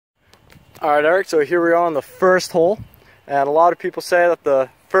Alright, Eric, so here we are on the first hole, and a lot of people say that the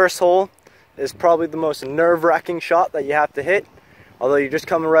first hole is probably the most nerve-wracking shot that you have to hit, although you're just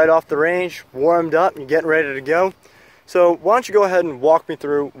coming right off the range, warmed up, and you're getting ready to go. So why don't you go ahead and walk me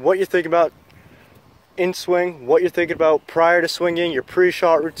through what you think about in swing, what you're thinking about prior to swinging, your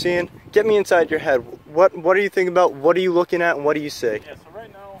pre-shot routine. Get me inside your head. What are you thinking about, what are you looking at, and what do you see? Yeah, so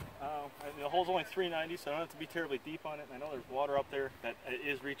right now, the hole's only 390, so I don't have to be terribly deep on it. I know there's water up there that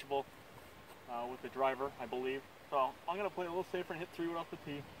is reachable with the driver, I believe. So I'm going to play a little safer and hit 3-wood off the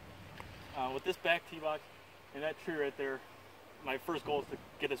tee. With this back tee box and that tree right there, my first goal is to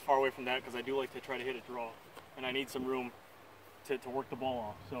get as far away from that because I do like to try to hit a draw, and I need some room to work the ball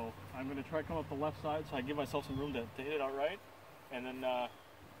off. So I'm going to try to come up the left side so I give myself some room to hit it out right, and then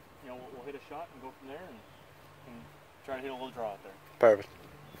we'll hit a shot and go from there and try to hit a little draw out there. Perfect.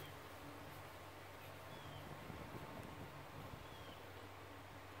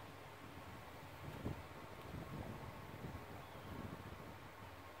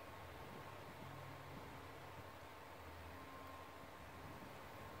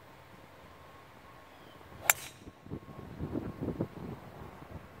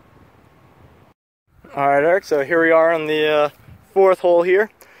 Alright, Eric, so here we are on the fourth hole here.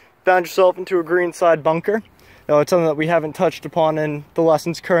 Found yourself into a greenside bunker. Now, it's something that we haven't touched upon in the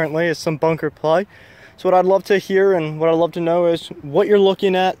lessons currently is some bunker play. So what I'd love to hear and what I'd love to know is what you're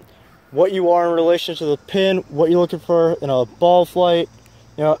looking at, what you are in relation to the pin, what you're looking for in a ball flight,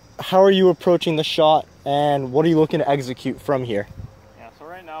 how are you approaching the shot, and what are you looking to execute from here? Yeah, so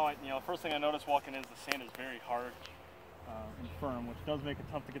right now, the first thing I noticed walking in is the sand is very hard and firm, which does make it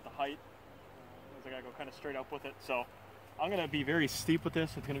tough to get the height. I gotta go kind of straight up with it. So I'm gonna be very steep with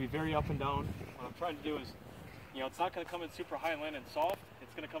this. It's gonna be very up and down. What I'm trying to do is, it's not gonna come in super high and land and soft.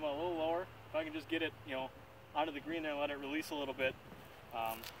 It's gonna come in a little lower. If I can just get it, out of the green there and let it release a little bit.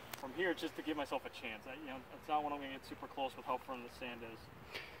 From here, just to give myself a chance. It's not when I'm gonna get super close with how firm the sand is.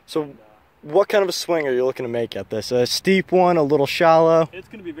 So what kind of a swing are you looking to make at this? A steep one, a little shallow? It's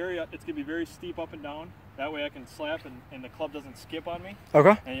gonna be very steep up and down. That way I can slap and the club doesn't skip on me.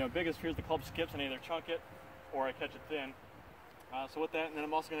 Okay. And biggest fear is the club skips and I either chunk it or I catch it thin. So with that, and then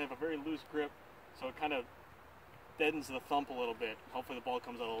I'm also gonna have a very loose grip, so it kind of deadens the thump a little bit. Hopefully the ball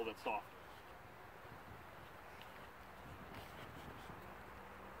comes out a little bit soft.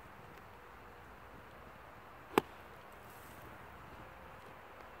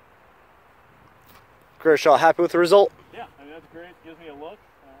 Great shot. Happy with the result? Yeah, that's great. Gives me a look,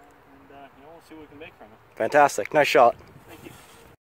 and we'll see what we can make from it. Fantastic. Nice shot.